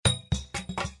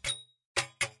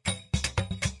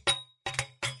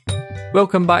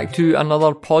Welcome back to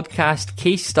another podcast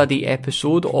case study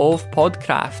episode of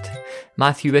Podcraft.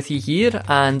 Matthew with you here,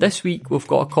 and this week we've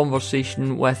got a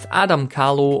conversation with Adam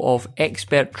Callow of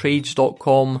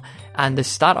experttrades.com and the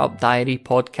Startup Diary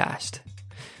podcast.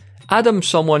 Adam's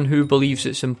someone who believes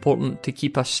it's important to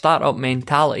keep a startup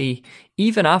mentality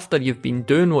even after you've been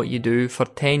doing what you do for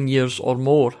 10 years or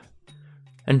more.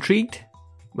 Intrigued?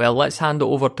 Well, let's hand it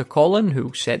over to Colin,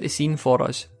 who'll set the scene for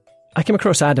us. I came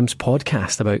across Adam's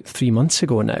podcast about 3 months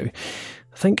ago now.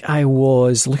 I think I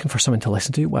was looking for someone to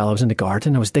listen to while I was in the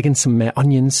garden. I was digging some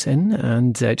onions in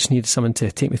and just needed someone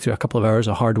to take me through a couple of hours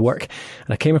of hard work.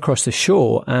 And I came across the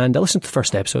show and I listened to the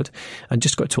first episode and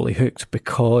just got totally hooked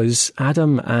because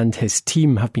Adam and his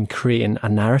team have been creating a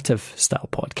narrative style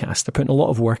podcast. They're putting a lot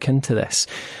of work into this,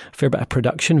 a fair bit of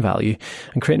production value,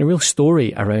 and creating a real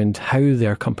story around how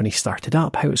their company started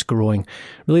up, how it's growing,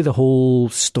 really the whole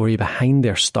story behind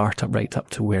their startup right up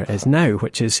to where it is now,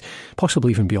 which is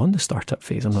possibly even beyond the startup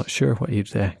phase. I'm not sure what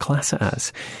you'd class it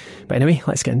as. But anyway,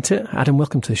 let's get into it. Adam,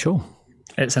 welcome to the show.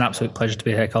 It's an absolute pleasure to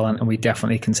be here, Colin, and we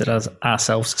definitely consider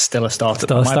ourselves still a startup.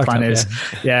 My plan is,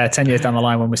 10 years down the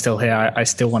line when we're still here, I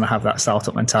still want to have that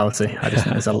startup mentality. I just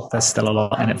think there's still a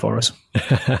lot in it for us.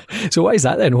 So what is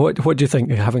that then? What do you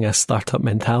think having a startup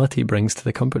mentality brings to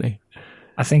the company?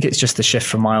 I think it's just the shift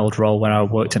from my old role where I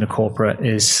worked in a corporate,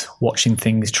 is watching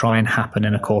things try and happen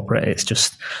in a corporate.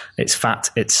 It's fat,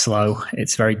 it's slow,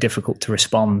 it's very difficult to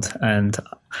respond. And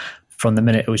from the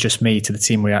minute it was just me to the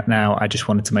team we're at now, I just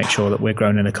wanted to make sure that we're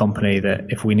grown in a company that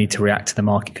if we need to react to the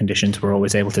market conditions, we're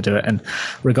always able to do it. And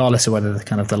regardless of whether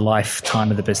the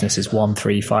lifetime of the business is 1,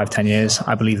 3, 5, 10 years,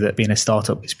 I believe that being a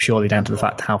startup is purely down to the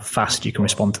fact how fast you can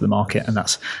respond to the market. And I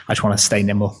just want to stay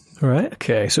nimble. All right.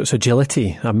 Okay. So it's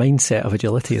agility, a mindset of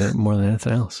agility more than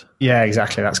anything else. Yeah,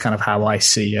 exactly. That's kind of how I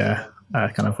see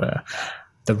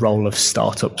the role of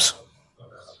startups.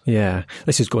 Yeah,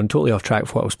 this is going totally off track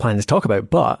for what I was planning to talk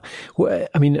about. But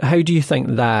I mean, how do you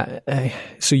think that?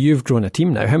 So you've grown a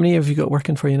team now. How many have you got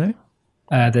working for you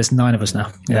now? There's 9 of us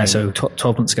now. Yeah, so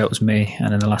 12 months ago it was me,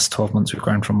 and in the last 12 months we've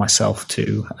grown from myself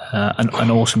to an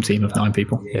awesome team of 9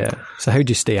 people. Yeah. So how do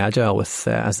you stay agile with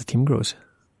as the team grows?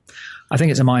 I think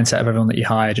it's a mindset of everyone that you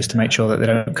hire, just to make sure that they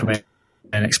don't come in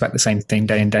and expect the same thing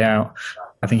day in, day out.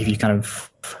 I think if you kind of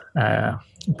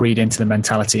breed into the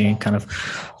mentality and kind of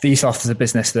the ethos of a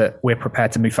business that we're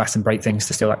prepared to move fast and break things,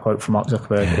 to steal that quote from Mark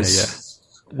Zuckerberg,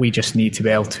 we just need to be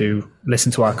able to listen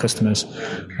to our customers,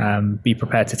 be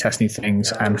prepared to test new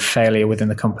things, and failure within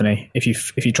the company. If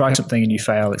you try something and you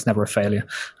fail, it's never a failure,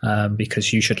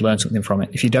 because you should learn something from it.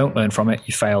 If you don't learn from it,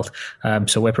 you failed.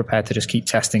 So we're prepared to just keep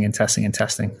testing and testing and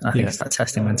testing. I think it's that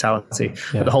testing mentality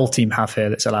that the whole team have here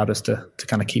that's allowed us to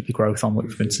kind of keep the growth on what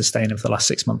we've been sustaining for the last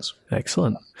 6 months.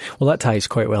 Excellent. Well, that ties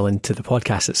quite well into the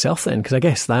podcast itself then, because I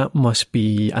guess that must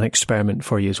be an experiment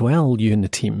for you as well, you and the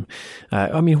team.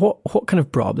 I mean, what kind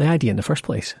of brought up the idea in the first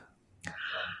place?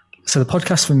 So the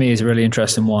podcast for me is a really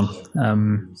interesting one.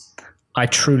 I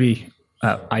truly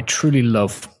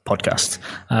love podcasts,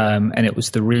 and it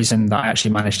was the reason that I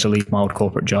actually managed to leave my old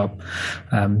corporate job.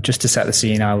 Just to set the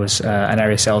scene, I was an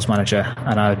area sales manager,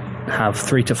 and I'd have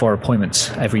 3 to 4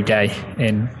 appointments every day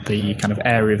in the kind of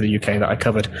area of the UK that I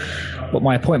covered. But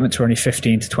my appointments were only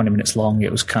 15 to 20 minutes long.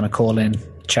 It was kind of call in,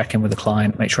 check in with the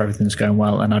client, make sure everything's going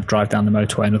well, and I'd drive down the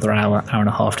motorway another hour and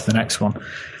a half to the next one.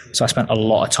 So I spent a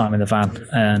lot of time in the van,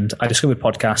 and I discovered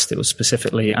podcast. It was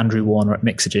specifically Andrew Warner at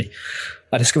Mixergy.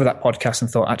 I discovered that podcast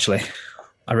and thought, actually,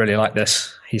 I really like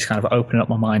this. He's kind of opening up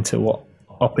my mind to what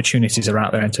opportunities are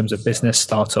out there in terms of business,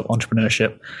 startup,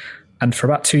 entrepreneurship. And for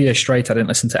about 2 years straight, I didn't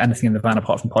listen to anything in the van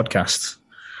apart from podcasts.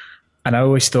 And I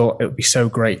always thought it would be so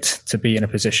great to be in a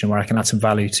position where I can add some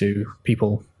value to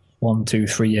people 1, 2,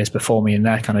 3 years before me in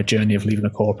their kind of journey of leaving a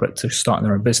corporate to starting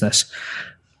their own business.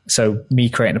 So me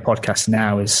creating a podcast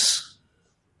now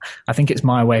I think it's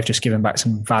my way of just giving back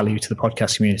some value to the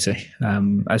podcast community,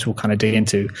 as we'll kind of dig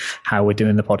into how we're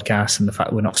doing the podcast and the fact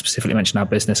that we're not specifically mentioning our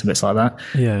business and bits like that.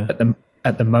 Yeah.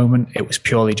 At the moment, it was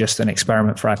purely just an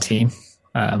experiment for our team,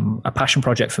 a passion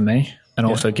project for me, and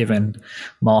also giving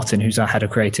Martin, who's our head of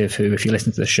creative, who, if you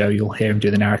listen to the show, you'll hear him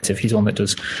do the narrative. He's the one that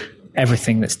does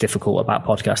everything that's difficult about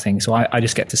podcasting. So I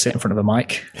just get to sit in front of a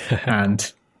mic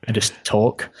and just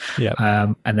talk.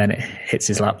 And then it hits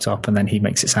his laptop, and then he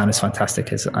makes it sound as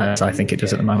fantastic as I think it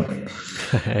does at the moment.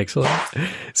 Excellent.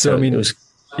 So I mean, I was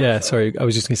just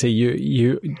going to say,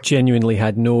 you genuinely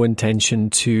had no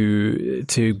intention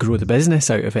to grow the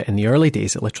business out of it in the early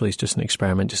days. It literally is just an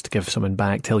experiment, just to give someone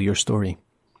back, tell your story.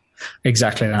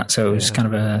 Exactly that. So it was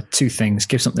kind of two things: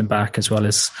 give something back, as well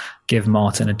as give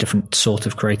Martin a different sort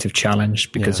of creative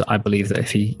challenge. Because I believe that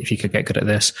if he could get good at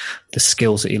this, the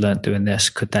skills that he learned doing this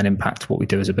could then impact what we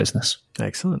do as a business.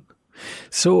 Excellent.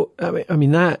 So I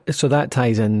mean that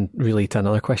ties in really to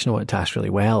another question I wanted to ask really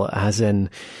well, as in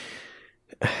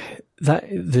that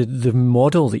the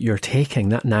model that you're taking,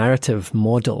 that narrative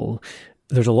model.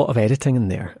 There's a lot of editing in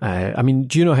there. I mean,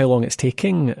 do you know how long it's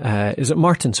taking? Is it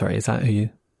Martin? Sorry, is that who you?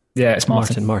 Yeah, it's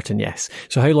Martin. Martin, yes.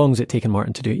 So how long is it taking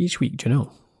Martin to do it each week? Do you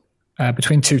know?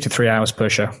 Between 2 to 3 hours per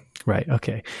show. Right.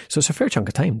 Okay. So it's a fair chunk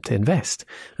of time to invest.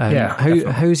 Yeah.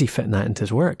 How is he fitting that into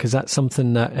his work? Is that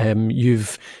something that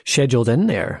you've scheduled in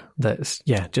there? That's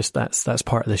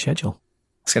part of the schedule.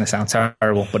 It's going to sound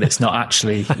terrible, but it's not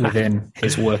actually within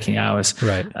his working hours.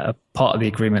 Right. Part of the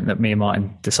agreement that me and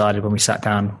Martin decided when we sat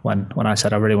down, when I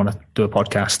said I really want to do a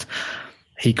podcast,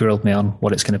 he grilled me on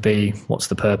what it's going to be, what's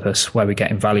the purpose, where we're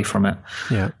getting value from it.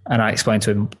 Yeah. And I explained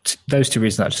to him those two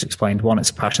reasons I just explained. One, it's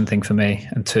a passion thing for me.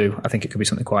 And two, I think it could be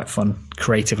something quite fun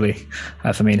creatively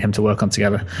for me and him to work on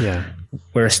together. Yeah.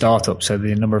 We're a startup, so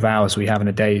the number of hours we have in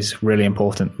a day is really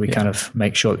important. We kind of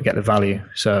make sure that we get the value.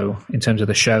 So in terms of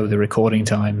the show, the recording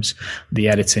times, the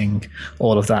editing,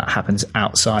 all of that happens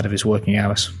outside of his working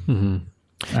hours. Mm-hmm.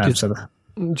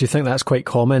 Do you think that's quite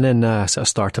common in a sort of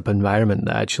startup environment,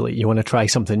 that actually you want to try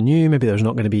something new, maybe there's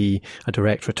not going to be a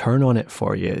direct return on it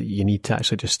for you, you need to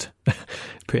actually just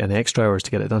put in extra hours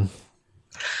to get it done?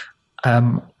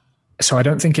 So I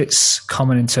don't think it's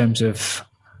common in terms of,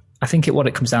 I think what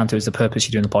it comes down to is the purpose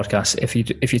you're doing the podcast. If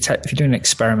you're doing an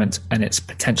experiment and it's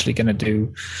potentially going to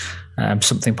do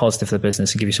something positive for the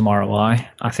business and give you some ROI,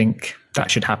 I think that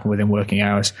should happen within working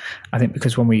hours. I think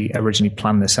because when we originally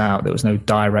planned this out, there was no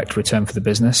direct return for the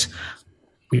business.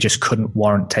 We just couldn't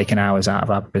warrant taking hours out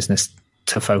of our business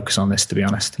to focus on this, to be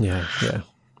honest. Yeah.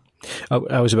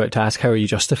 I was about to ask, how are you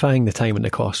justifying the time and the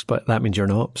cost? But that means you're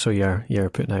not. So you're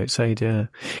putting outside, yeah.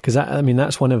 Because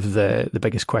that's one of the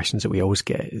biggest questions that we always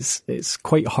get. Is it's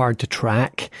quite hard to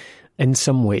track in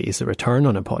some ways the return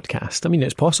on a podcast. I mean,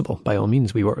 it's possible by all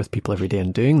means. We work with people every day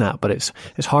in doing that, but it's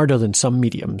harder than some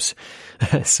mediums.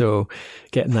 So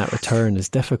getting that return is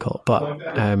difficult. But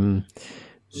do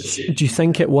you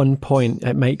think at one point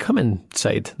it might come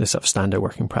inside the sort of standard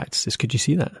working practices? Could you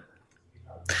see that?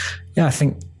 Yeah, I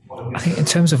think in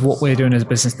terms of what we're doing as a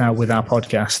business now with our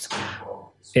podcast,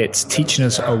 it's teaching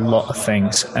us a lot of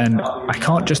things. And I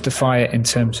can't justify it in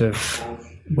terms of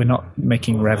we're not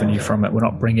making revenue from it. We're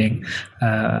not bringing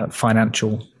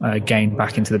financial gain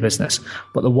back into the business.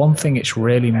 But the one thing it's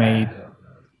really made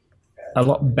a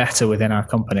lot better within our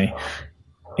company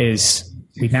is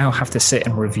we now have to sit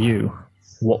and review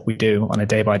what we do on a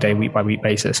day-by-day, week-by-week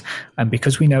basis. And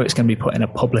because we know it's going to be put in a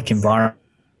public environment,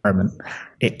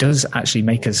 it does actually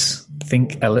make us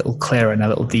think a little clearer and a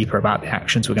little deeper about the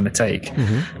actions we're going to take.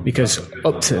 Mm-hmm. Because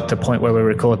up to the point where we're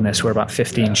recording this, we're about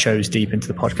 15 shows deep into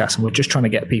the podcast, and we're just trying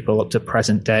to get people up to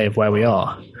present day of where we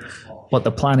are. What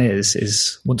the plan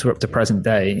is once we're up to present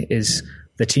day, is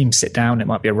the team sit down. It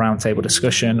might be a roundtable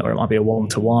discussion, or it might be a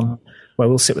one-to-one, where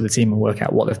we'll sit with the team and work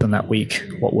out what they've done that week,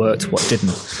 what worked, what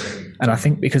didn't. And I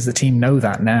think because the team know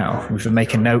that now, we've been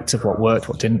making notes of what worked,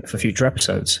 what didn't for future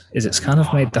episodes, it's kind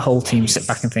of made the whole team sit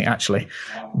back and think, actually,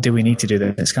 do we need to do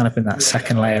this? It's kind of been that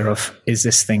second layer of, is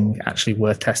this thing actually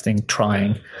worth testing,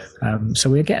 trying? So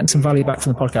we're getting some value back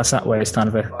from the podcast that way. It's kind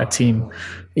of a team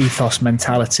ethos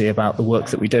mentality about the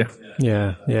work that we do.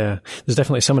 Yeah. There's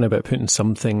definitely something about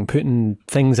putting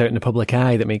things out in the public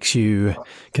eye that makes you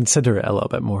consider it a little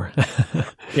bit more.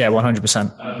 Yeah,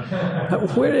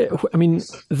 100%. I mean,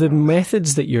 the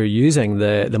methods that you're using,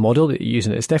 the model that you're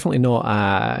using, it's definitely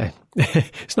not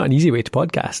it's not an easy way to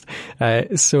podcast.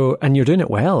 And you're doing it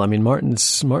well. I mean,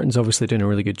 Martin's obviously doing a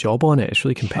really good job on it. It's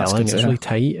really compelling. It's really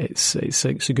tight. It's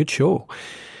a good show.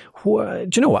 Do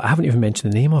you know what? I haven't even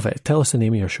mentioned the name of it. Tell us the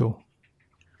name of your show.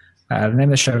 The name of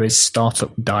the show is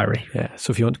StartUp Diary. Yeah,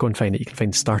 so if you want to go and find it, you can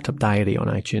find StartUp Diary on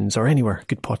iTunes or anywhere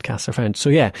good podcasts are found. So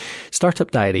yeah,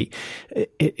 StartUp Diary,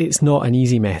 it's not an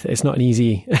easy method. It's not an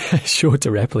easy show to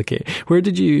replicate. Where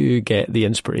did you get the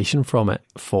inspiration from it?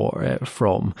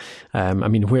 From? I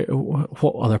mean, what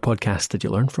other podcasts did you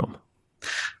learn from?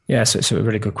 Yeah, so it's a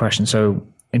really good question. So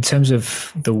in terms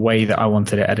of the way that I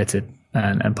wanted it edited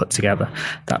and put together,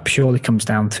 that purely comes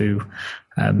down to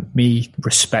me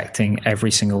respecting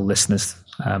every single listener's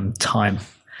time.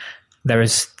 there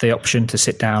is the option to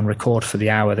sit down, record for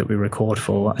the hour that we record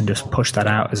for, and just push that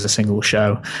out as a single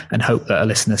show and hope that a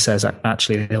listener says,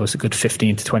 actually, there was a good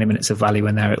 15 to 20 minutes of value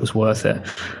in there. It was worth it.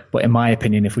 But in my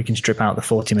opinion, if we can strip out the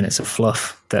 40 minutes of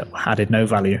fluff that added no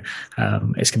value,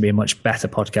 it's going to be a much better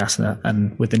podcast.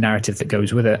 And with the narrative that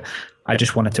goes with it, I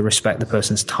just wanted to respect the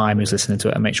person's time who's listening to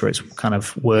it and make sure it's kind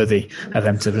of worthy of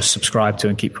them to just subscribe to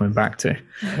and keep coming back to.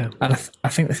 Yeah. And I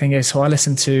think the thing is, so I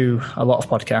listened to a lot of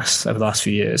podcasts over the last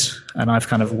few years, and I've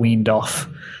kind of weaned off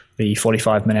the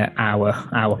 45-minute,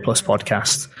 hour plus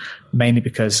podcast, mainly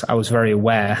because I was very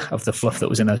aware of the fluff that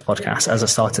was in those podcasts as I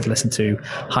started to listen to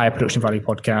higher production value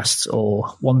podcasts,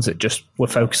 or ones that just were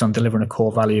focused on delivering a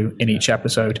core value in each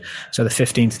episode. So the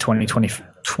 15 to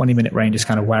 20 minute range is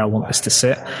kind of where I want this to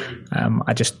sit.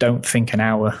 I just don't think an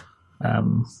hour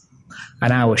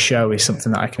show is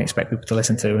something that I can expect people to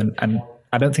listen to. And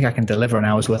I don't think I can deliver an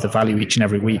hour's worth of value each and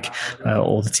every week,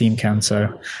 or the team can.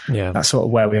 So that's sort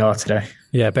of where we are today.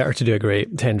 Yeah, better to do a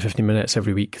great 10, 15 minutes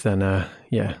every week than a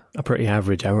pretty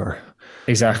average hour.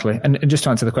 Exactly. And just to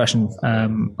answer the question,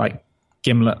 like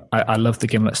Gimlet, I love the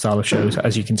Gimlet style of shows.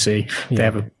 As you can see, they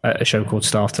have a show called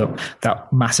StartUp.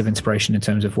 That massive inspiration in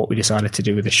terms of what we decided to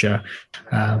do with the show.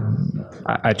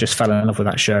 I just fell in love with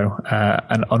that show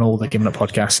and on all the Gimlet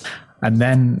podcasts. And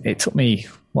then it took me,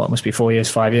 it must be 4 years,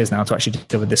 5 years now to actually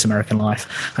discover This American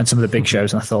Life and some of the big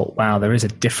shows. And I thought, wow, there is a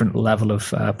different level of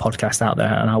podcast out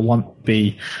there. And I want to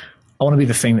be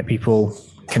the thing that people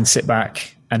can sit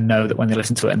back and know that when they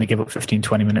listen to it and they give up 15,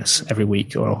 20 minutes every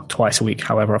week or twice a week,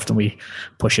 however often we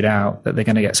push it out, that they're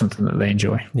going to get something that they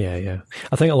enjoy. Yeah.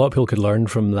 I think a lot of people could learn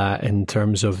from that in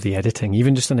terms of the editing,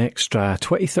 even just an extra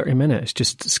 20, 30 minutes,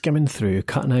 just skimming through,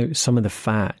 cutting out some of the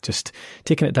fat, just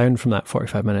taking it down from that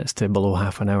 45 minutes to below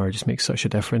half an hour just makes such a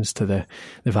difference to the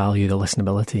value, the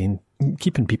listenability, and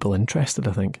keeping people interested,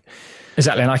 I think.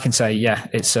 Exactly, and I can say,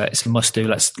 it's a must do.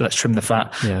 Let's trim the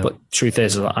fat. Yeah. But truth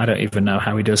is, I don't even know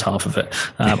how he does half of it.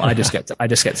 I just get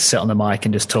to sit on the mic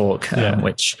and just talk,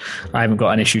 which I haven't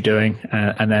got an issue doing.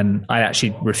 And then I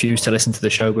actually refuse to listen to the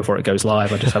show before it goes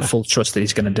live. I just have full trust that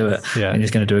he's going to do it, and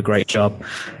he's going to do a great job.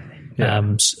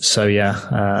 15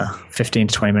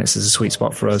 to 20 minutes is a sweet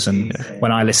spot for us. And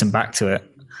when I listen back to it,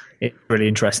 it's really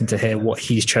interesting to hear what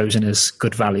he's chosen as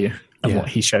good value and what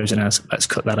he's chosen as let's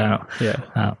cut that out.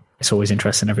 It's always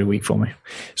interesting every week for me.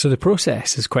 So the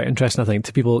process is quite interesting, I think,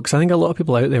 to people, because I think a lot of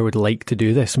people out there would like to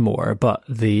do this more, but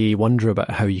they wonder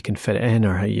about how you can fit it in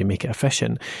or how you make it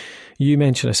efficient. You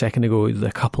mentioned a second ago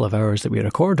the couple of hours that we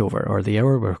record over, or the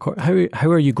hour we record. How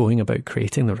are you going about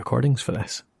creating the recordings for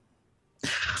this?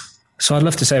 So I'd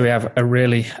love to say we have a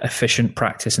really efficient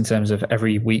practice in terms of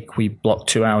every week we block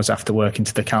 2 hours after work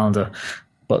into the calendar.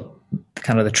 But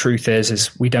kind of the truth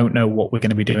is we don't know what we're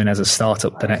going to be doing as a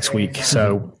startup the next week.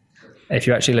 So if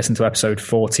you actually listen to episode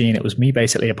 14, it was me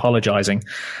basically apologizing,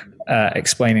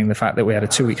 explaining the fact that we had a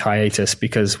 2-week hiatus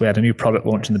because we had a new product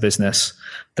launch in the business.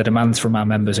 The demands from our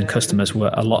members and customers were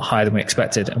a lot higher than we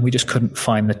expected, and we just couldn't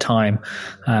find the time.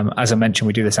 As I mentioned,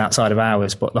 we do this outside of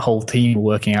hours, but the whole team were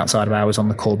working outside of hours on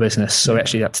the core business. So we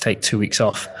actually had to take 2 weeks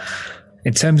off.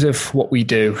 In terms of what we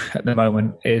do at the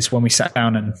moment is when we sat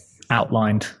down and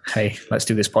outlined, hey, let's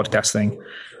do this podcast thing.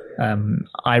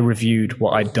 I reviewed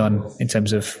what I'd done in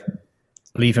terms of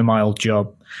leaving my old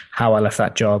job, how I left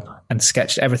that job, and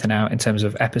sketched everything out in terms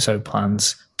of episode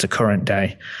plans to current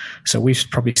day. So we've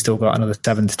probably still got another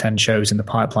 7 to 10 shows in the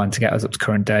pipeline to get us up to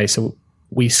current day. So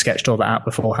we sketched all that out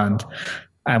beforehand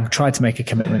and tried to make a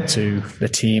commitment to the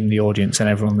team, the audience, and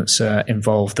everyone that's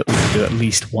involved that we can do at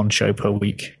least one show per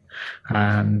week.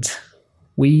 And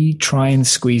we try and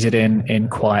squeeze it in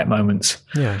quiet moments.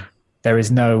 Yeah. There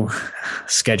is no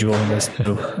schedule. There's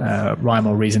no rhyme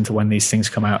or reason to when these things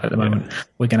come out at the moment.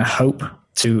 We're going to hope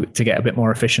to get a bit more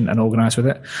efficient and organized with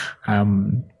it.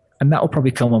 And that will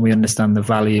probably come when we understand the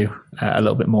value a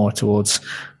little bit more towards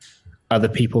other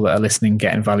people that are listening,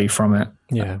 getting value from it.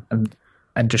 Yeah.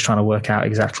 And just trying to work out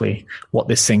exactly what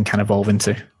this thing can evolve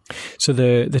into. So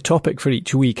the topic for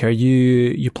each week, are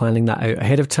you planning that out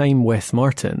ahead of time with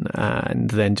Martin and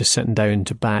then just sitting down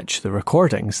to batch the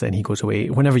recordings? Then he goes away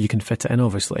whenever you can fit it in,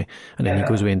 obviously, and then he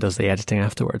goes away and does the editing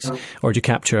afterwards. Or do you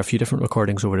capture a few different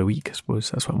recordings over a week? I suppose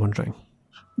that's what I'm wondering.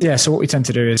 Yeah, so what we tend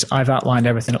to do is I've outlined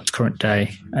everything up to current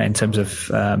day in terms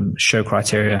of show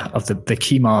criteria of the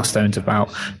key milestones about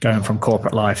going from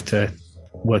corporate life to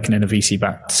working in a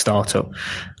VC-backed startup.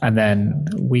 And then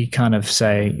we kind of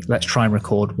say, let's try and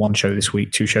record 1 show this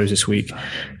week, 2 shows this week.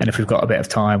 And if we've got a bit of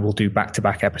time, we'll do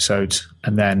back-to-back episodes.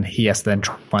 And then he has to then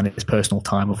try and find his personal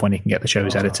time of when he can get the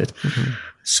shows edited. Mm-hmm.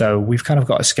 So we've kind of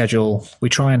got a schedule. We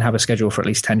try and have a schedule for at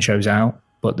least 10 shows out.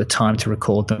 but the time to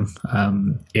record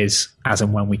them is as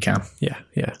and when we can. Yeah.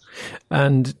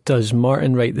 And does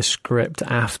Martin write the script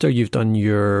after you've done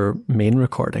your main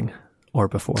recording or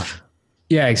before?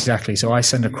 Yeah, exactly. So I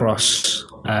send across,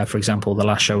 for example, the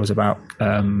last show was about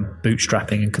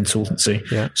bootstrapping and consultancy.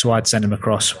 Yeah. So I'd send him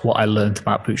across what I learned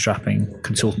about bootstrapping,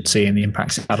 consultancy, and the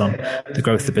impacts it had on the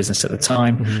growth of the business at the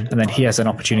time. Mm-hmm. And then he has an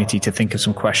opportunity to think of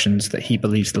some questions that he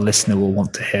believes the listener will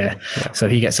want to hear. Yeah. So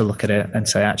he gets to look at it and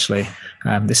say, actually,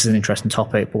 this is an interesting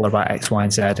topic, but what about X, Y,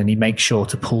 and Z? And he makes sure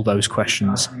to pull those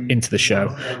questions into the show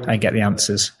and get the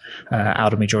answers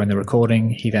out of me during the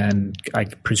recording. He then, I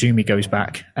presume, he goes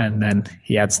back and then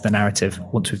he adds the narrative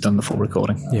once we've done the full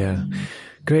recording. Yeah.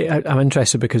 Great. I'm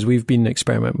interested because we've been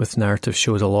experimenting with narrative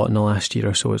shows a lot in the last year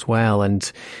or so as well.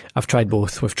 And I've tried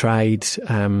both. We've tried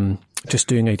just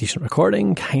doing a decent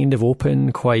recording, kind of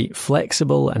open, quite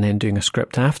flexible, and then doing a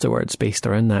script afterwards based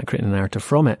around that, creating a narrative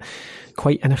from it.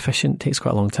 Quite inefficient, takes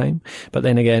quite a long time. But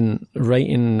then again,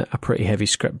 writing a pretty heavy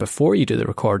script before you do the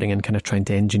recording and kind of trying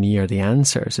to engineer the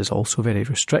answers is also very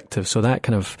restrictive. So that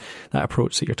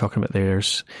approach that you're talking about there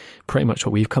is pretty much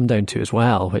what we've come down to as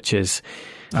well, which is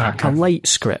a light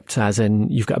script, as in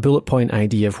you've got a bullet point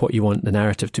idea of what you want the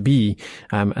narrative to be,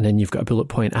 and then you've got a bullet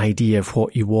point idea of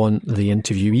what you want the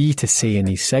interviewee to say in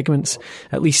these segments,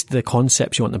 at least the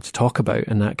concepts you want them to talk about,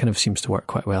 and that kind of seems to work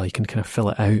quite well. You can kind of fill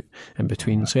it out in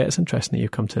between. So yeah, it's interesting that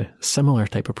you've come to a similar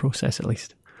type of process at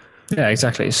least. Yeah,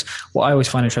 exactly. It's what I always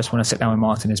find interesting when I sit down with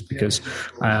Martin is because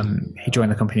he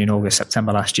joined the company in August,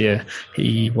 September last year.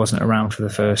 He wasn't around for the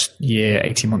first year,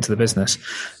 18 months of the business.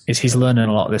 He's learning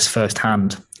a lot of this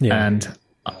firsthand. Yeah. And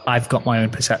I've got my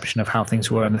own perception of how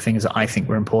things were and the things that I think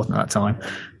were important at that time.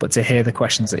 But to hear the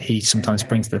questions that he sometimes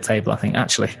brings to the table, I think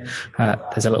actually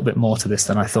there's a little bit more to this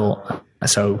than I thought.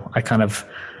 So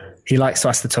he likes to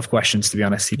ask the tough questions, to be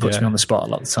honest. He puts me on the spot a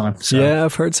lot of the time. So yeah,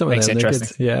 I've heard some of them.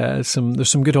 There's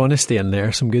some good honesty in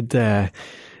there, some good,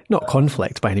 not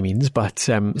conflict by any means, but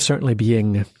certainly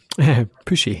being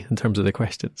pushy in terms of the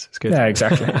questions. It's good. Yeah,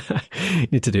 exactly.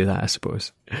 Need to do that, I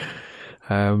suppose.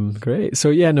 Great.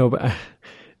 So yeah, no, but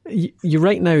you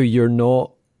right now, you're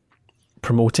not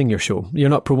promoting your show. You're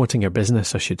not promoting your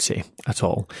business, I should say, at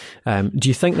all. Do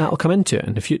you think that'll come into it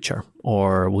in the future,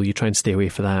 or will you try and stay away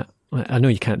from that? I know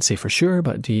you can't say for sure,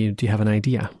 but do you have an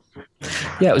idea?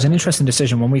 Yeah, it was an interesting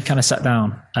decision when we kind of sat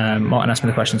down. Martin asked me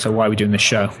the question, so why are we doing this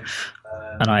show?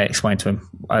 And I explained to him,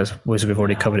 as we've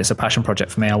already covered, it's a passion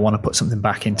project for me. I want to put something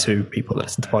back into people that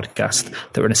listen to podcasts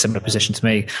that are in a similar position to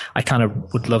me. I kind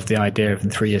of would love the idea of in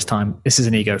 3 years' time, this is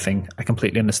an ego thing. I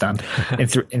completely understand. In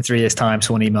 3 years' time,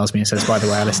 someone emails me and says, by the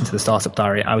way, I listened to the Startup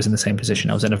Diary. I was in the same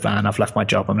position. I was in a van. I've left my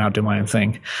job. I'm now doing my own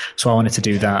thing. So I wanted to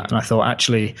do that. And I thought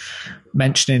actually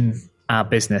mentioning our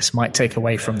business might take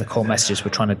away from the core messages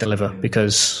we're trying to deliver,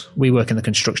 because we work in the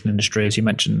construction industry. As you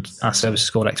mentioned, our service is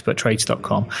called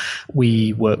experttrades.com.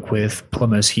 We work with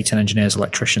plumbers, heating engineers,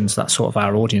 electricians. That's sort of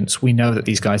our audience. We know that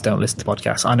these guys don't listen to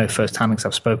podcasts. I know firsthand because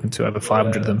I've spoken to over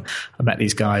 500 of them. I met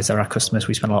these guys. They're our customers.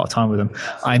 We spend a lot of time with them.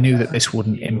 I knew that this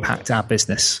wouldn't impact our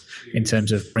business in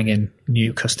terms of bringing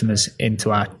new customers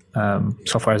into our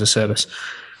software as a service.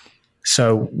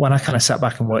 So when I kind of sat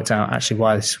back and worked out actually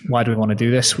why do we want to do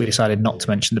this, we decided not to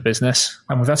mention the business.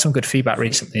 And we've had some good feedback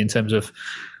recently in terms of,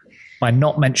 by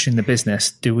not mentioning the business,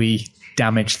 do we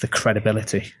damage the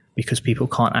credibility? Because people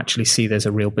can't actually see there's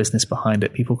a real business behind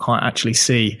it. People can't actually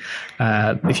see,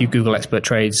 if you Google Expert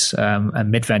Trades and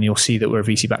Midven, you'll see that we're a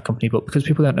VC-backed company. But because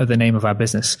people don't know the name of our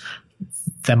business,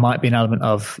 there might be an element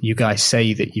of, you guys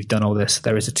say that you've done all this.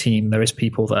 There is a team, there is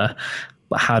people there.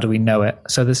 But how do we know it?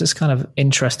 So there's this kind of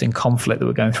interesting conflict that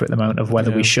we're going through at the moment of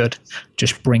whether we should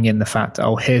just bring in the fact,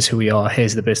 oh, here's who we are,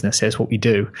 here's the business, here's what we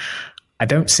do. I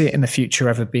don't see it in the future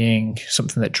ever being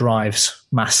something that drives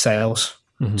mass sales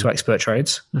to Expert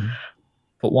Trades. Mm-hmm.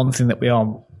 But one thing that we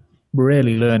are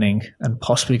really learning and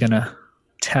possibly going to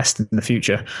test in the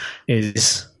future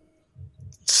is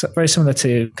very similar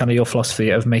to kind of your philosophy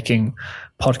of making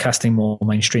podcasting more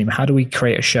mainstream. How do we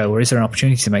create a show, or is there an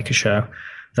opportunity to make a show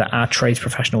that our trades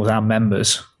professionals, our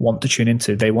members, want to tune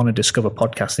into? They want to discover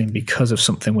podcasting because of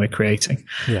something we're creating.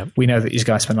 Yeah. We know that these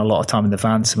guys spend a lot of time in the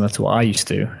van, similar to what I used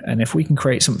to. And if we can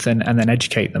create something and then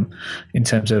educate them in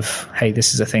terms of, hey,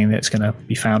 this is a thing that's going to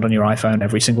be found on your iPhone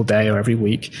every single day or every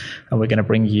week, and we're going to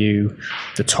bring you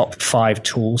the top 5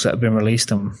 tools that have been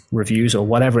released and reviews or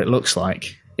whatever it looks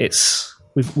like,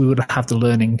 we would have the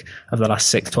learning of the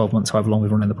last 6-12 months, however long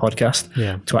we've run in the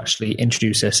podcast, to actually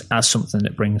introduce this as something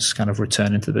that brings kind of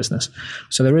return into the business.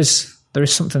 So there is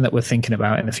something that we're thinking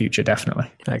about in the future, definitely.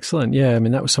 Excellent. Yeah, I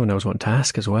mean, that was something I was wanting to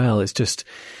ask as well. It's just,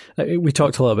 we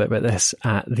talked a little bit about this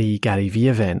at the Gary Vee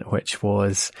event, which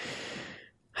was,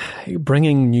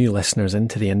 bringing new listeners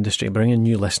into the industry, bringing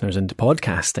new listeners into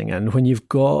podcasting. And when you've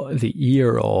got the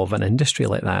ear of an industry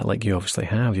like that, like you obviously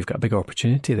have, you've got a big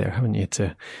opportunity there, haven't you,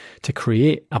 to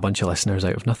create a bunch of listeners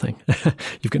out of nothing.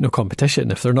 You've got no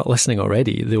competition. If they're not listening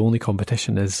already, the only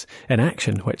competition is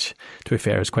inaction, which, to be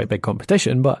fair, is quite big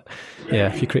competition. But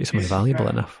yeah, if you create something valuable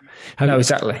enough. No,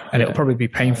 exactly. And it'll probably be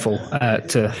painful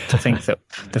to think that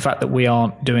the fact that we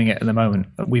aren't doing it at the moment,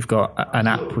 we've got an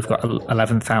app, we've got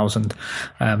 11,000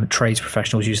 trades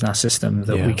professionals using our system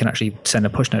that we can actually send a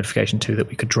push notification to, that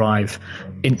we could drive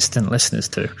instant listeners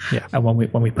to. Yeah. And when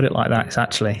we put it like that, it's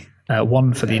actually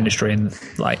one for the industry, and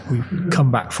like we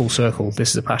come back full circle. This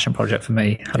is a passion project for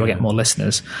me. How do I get more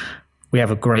listeners? We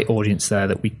have a great audience there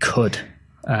that we could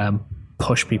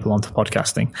push people onto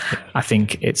podcasting. I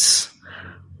think it's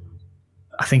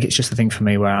just a thing for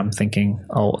me where I'm thinking,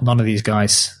 oh, none of these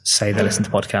guys say they listen to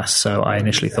podcasts. So I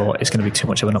initially thought it's going to be too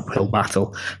much of an uphill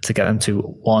battle to get them to,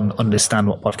 1, understand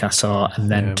what podcasts are, and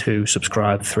then 2,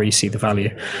 subscribe, 3, see the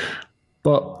value.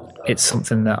 But it's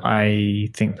something that I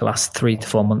think the last 3 to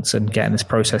 4 months and getting this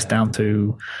process down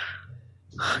to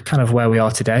kind of where we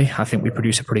are today, I think we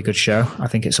produce a pretty good show. I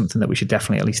think it's something that we should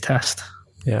definitely at least test.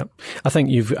 Yeah, I think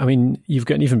you've got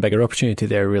an even bigger opportunity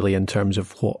there, really, in terms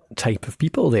of what type of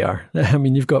people they are. I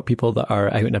mean, you've got people that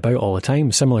are out and about all the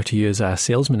time, similar to you as a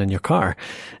salesman in your car.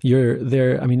 You're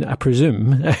there. I mean, I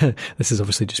presume this is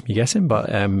obviously just me guessing,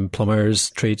 but plumbers,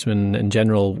 tradesmen in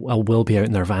general will be out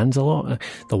in their vans a lot.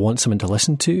 They'll want someone to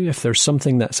listen to. If there's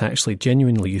something that's actually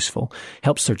genuinely useful,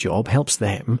 helps their job, helps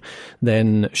them,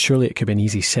 then surely it could be an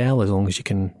easy sell, as long as you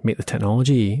can make the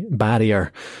technology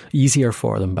barrier easier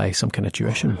for them by some kind of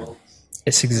tuition.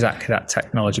 It's exactly that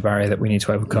technology barrier that we need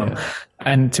to overcome. Yeah.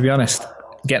 And to be honest,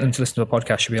 getting them to listen to a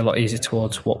podcast should be a lot easier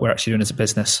towards what we're actually doing as a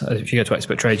business. If you go to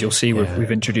Expert Trades, you'll see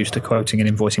we've introduced a quoting and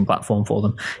invoicing platform for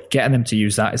them. Getting them to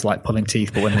use that is like pulling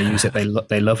teeth, but when they use it, they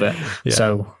love it. Yeah.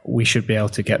 So we should be able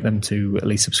to get them to at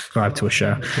least subscribe to a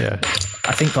show. Yeah.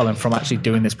 I think, Colin, from actually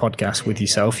doing this podcast with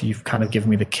yourself, you've kind of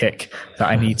given me the kick that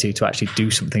I need to actually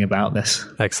do something about this.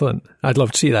 Excellent. I'd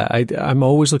love to see that. I'm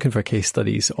always looking for case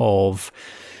studies of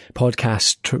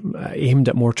podcasts aimed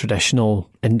at more traditional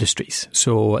industries.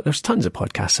 So there's tons of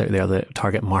podcasts out there that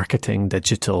target marketing,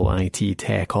 digital, IT,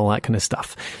 tech, all that kind of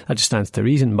stuff. That just stands to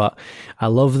reason. But I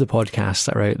love the podcasts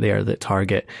that are out there that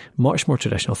target much more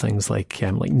traditional things like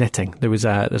knitting. There's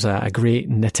a great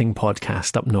knitting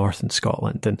podcast up north in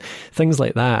Scotland and things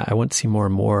like that. I want to see more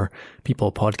and more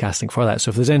people podcasting for that. So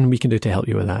if there's anything we can do to help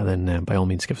you with that, then by all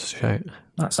means give us a shout.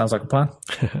 That sounds like a plan.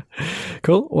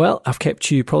 Cool. Well, I've kept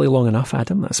you probably long enough,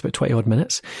 Adam. That's about 20 odd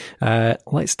minutes.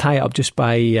 Let's tie it up just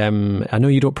by, I know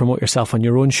you don't promote yourself on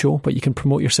your own show, but you can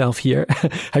promote yourself here.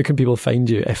 How can people find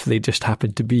you if they just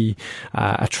happen to be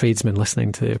a tradesman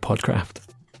listening to Podcraft?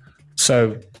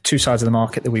 So 2 sides of the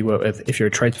market that we work with. If you're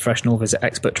a trade professional, visit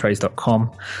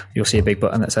experttrades.com. You'll see a big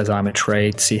button that says I'm a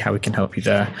trade, see how we can help you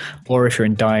there. Or if you're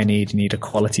in dire need, you need a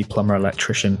quality plumber,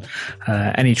 electrician,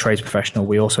 any trades professional,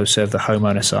 we also serve the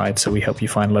homeowner side. So we help you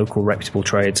find local reputable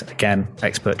trades. Again,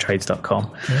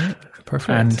 experttrades.com. Yeah, perfect.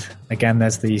 And again,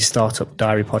 there's the Startup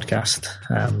Diary podcast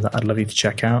that I'd love you to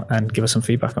check out and give us some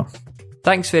feedback on.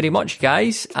 Thanks very much,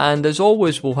 guys, and as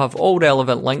always, we'll have all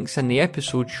relevant links in the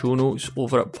episode show notes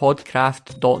over at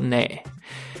podcraft.net.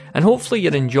 And hopefully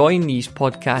you're enjoying these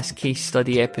podcast case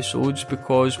study episodes,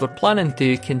 because we're planning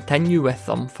to continue with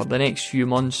them for the next few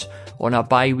months on a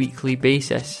bi-weekly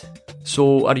basis.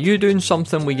 So are you doing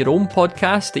something with your own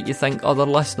podcast that you think other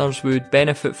listeners would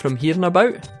benefit from hearing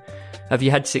about? Have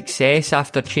you had success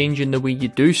after changing the way you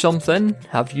do something?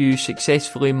 Have you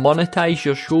successfully monetized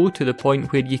your show to the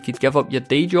point where you could give up your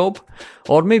day job?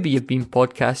 Or maybe you've been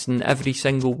podcasting every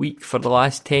single week for the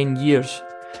last 10 years.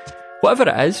 Whatever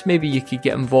it is, maybe you could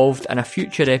get involved in a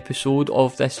future episode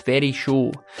of this very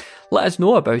show. Let us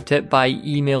know about it by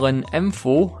emailing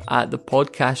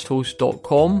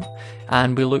info@thepodcasthost.com,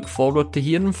 and we look forward to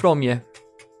hearing from you.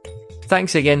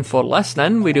 Thanks again for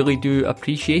listening, we really do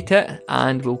appreciate it,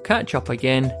 and we'll catch up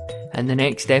again in the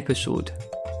next episode.